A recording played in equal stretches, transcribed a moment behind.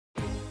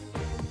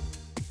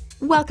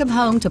Welcome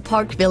home to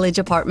Park Village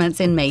Apartments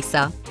in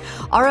Mesa.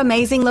 Our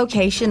amazing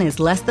location is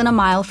less than a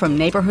mile from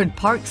neighborhood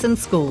parks and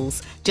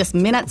schools, just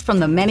minutes from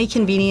the many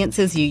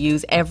conveniences you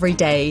use every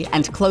day,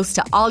 and close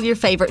to all your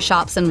favorite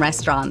shops and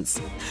restaurants.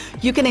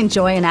 You can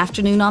enjoy an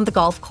afternoon on the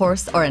golf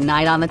course or a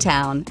night on the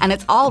town, and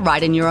it's all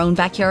right in your own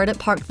backyard at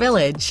Park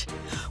Village.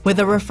 With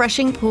a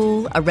refreshing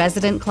pool, a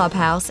resident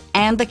clubhouse,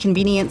 and the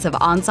convenience of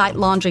on-site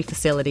laundry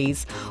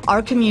facilities,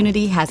 our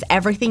community has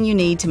everything you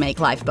need to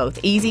make life both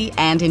easy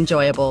and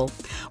enjoyable.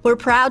 We're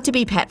proud to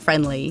be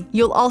pet-friendly.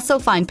 You'll also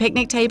find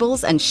picnic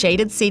tables and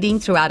shaded seating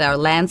throughout our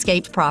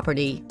landscaped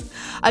property.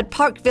 At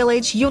Park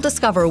Village, you'll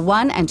discover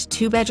 1- and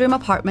 2-bedroom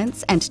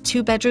apartments and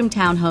 2-bedroom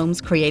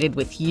townhomes created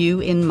with you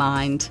in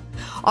mind.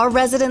 Our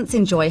residents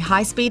enjoy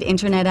high-speed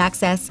internet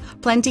access,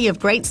 plenty of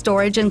great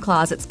storage and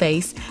closet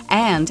space,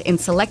 and, in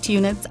select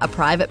units, a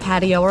private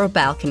patio or a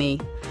balcony.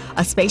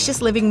 A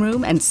spacious living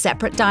room and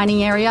separate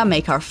dining area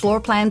make our floor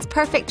plans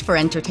perfect for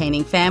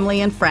entertaining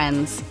family and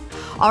friends.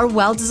 Our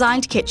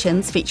well-designed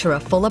kitchens feature a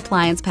full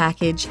appliance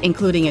package,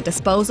 including a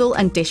disposal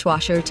and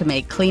dishwasher to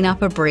make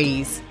cleanup a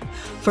breeze.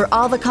 For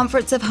all the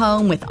comforts of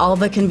home with all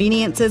the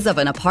conveniences of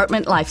an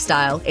apartment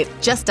lifestyle, it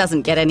just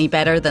doesn't get any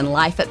better than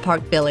life at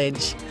Park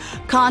Village.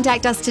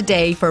 Contact us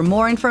today for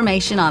more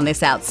information on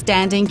this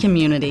outstanding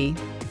community.